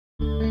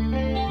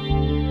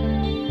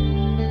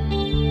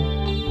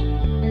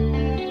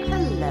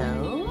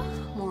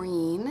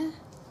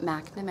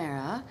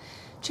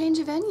change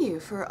of venue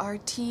for our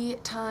Tea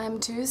Time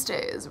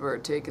Tuesdays. We're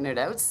taking it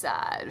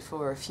outside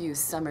for a few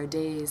summer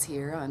days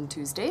here on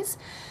Tuesdays.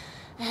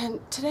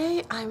 And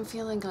today I'm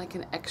feeling like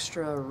an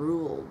extra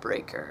rule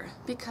breaker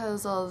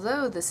because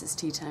although this is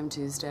Tea Time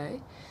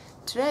Tuesday,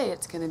 today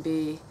it's going to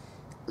be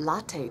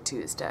Latte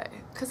Tuesday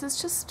because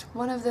it's just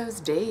one of those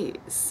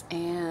days,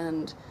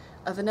 and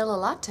a vanilla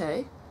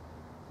latte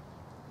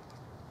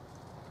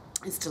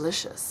is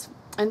delicious.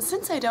 And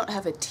since I don't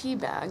have a tea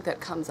bag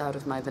that comes out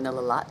of my vanilla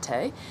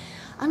latte,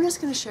 I'm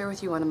just going to share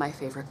with you one of my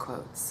favorite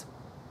quotes.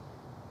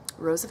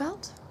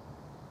 Roosevelt?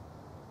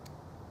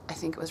 I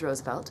think it was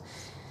Roosevelt.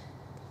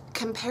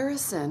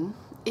 Comparison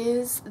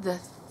is the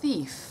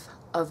thief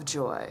of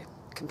joy.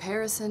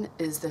 Comparison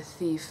is the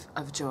thief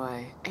of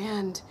joy.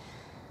 And,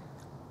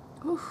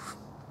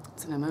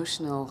 it's an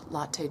emotional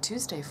Latte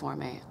Tuesday for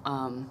me.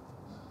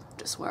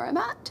 Just where I'm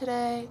at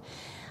today.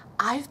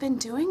 I've been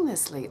doing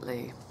this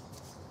lately.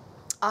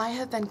 I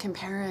have been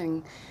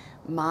comparing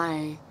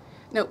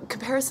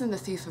comparison, the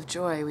thief of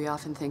joy. We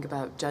often think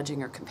about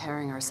judging or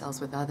comparing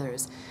ourselves with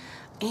others.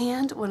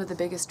 And one of the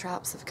biggest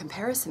traps of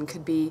comparison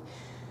could be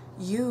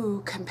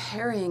you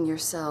comparing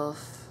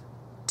yourself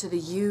to the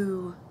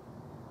you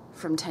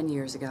from 10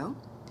 years ago,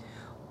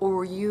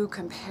 or you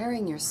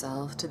comparing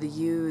yourself to the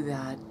you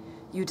that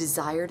you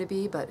desire to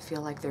be but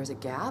feel like there's a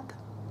gap.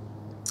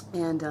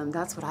 And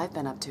that's what I've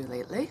been up to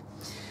lately.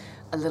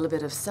 A little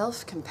bit of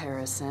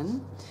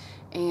self-comparison.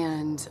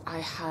 And I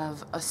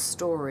have a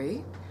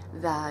story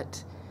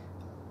that,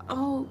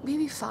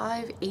 maybe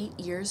 5, 8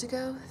 years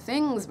ago,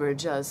 things were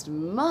just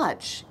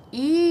much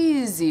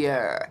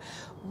easier.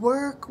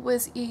 Work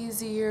was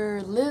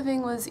easier,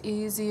 living was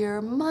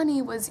easier,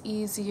 money was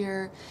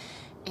easier,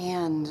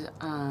 and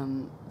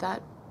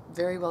that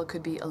very well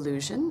could be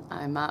illusion.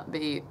 I might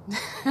be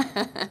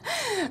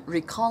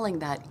recalling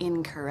that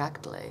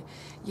incorrectly,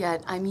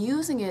 yet I'm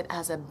using it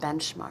as a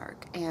benchmark,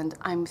 and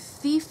I'm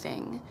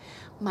thieving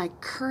my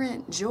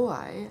current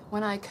joy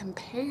when I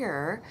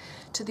compare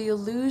to the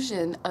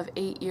illusion of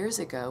 8 years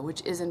ago,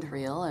 which isn't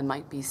real and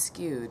might be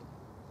skewed.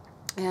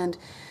 And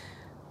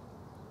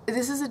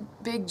this is a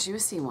big,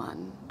 juicy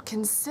one.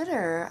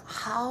 Consider,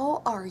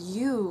 how are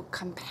you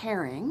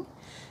comparing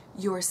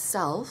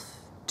yourself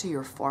to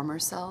your former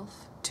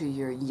self, to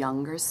your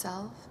younger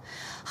self?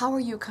 How are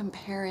you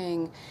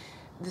comparing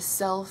the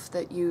self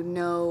that you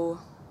know,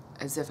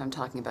 as if I'm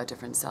talking about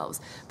different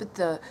selves, but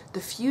the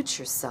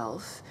future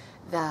self,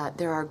 that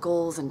there are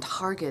goals and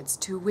targets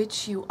to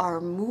which you are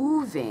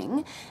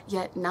moving,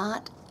 yet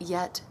not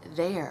yet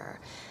there?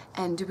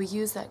 And do we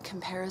use that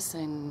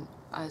comparison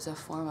as a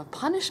form of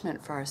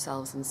punishment for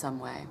ourselves in some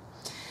way?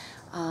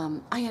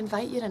 I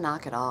invite you to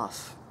knock it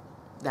off.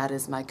 That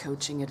is my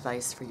coaching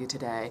advice for you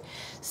today.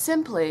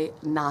 Simply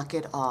knock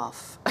it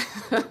off.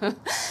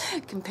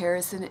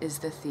 Comparison is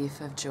the thief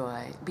of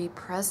joy. Be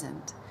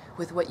present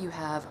with what you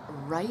have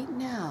right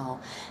now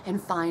and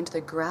find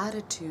the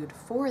gratitude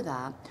for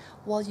that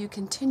while you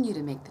continue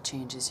to make the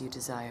changes you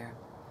desire.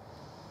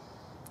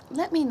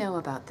 Let me know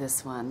about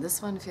this one.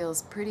 This one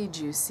feels pretty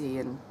juicy,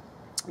 and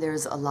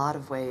there's a lot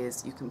of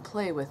ways you can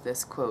play with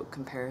this quote,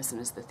 comparison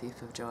is the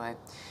thief of joy,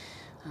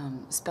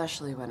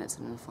 especially when it's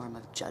in the form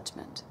of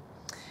judgment.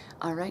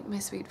 All right, my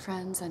sweet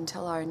friends,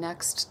 until our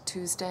next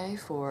Tuesday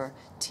for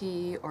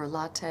tea or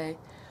latte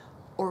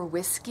or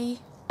whiskey,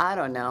 I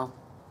don't know.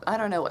 I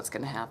don't know what's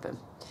going to happen.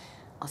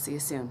 I'll see you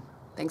soon.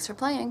 Thanks for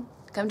playing.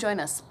 Come join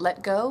us.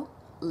 Let go,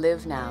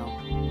 live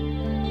now.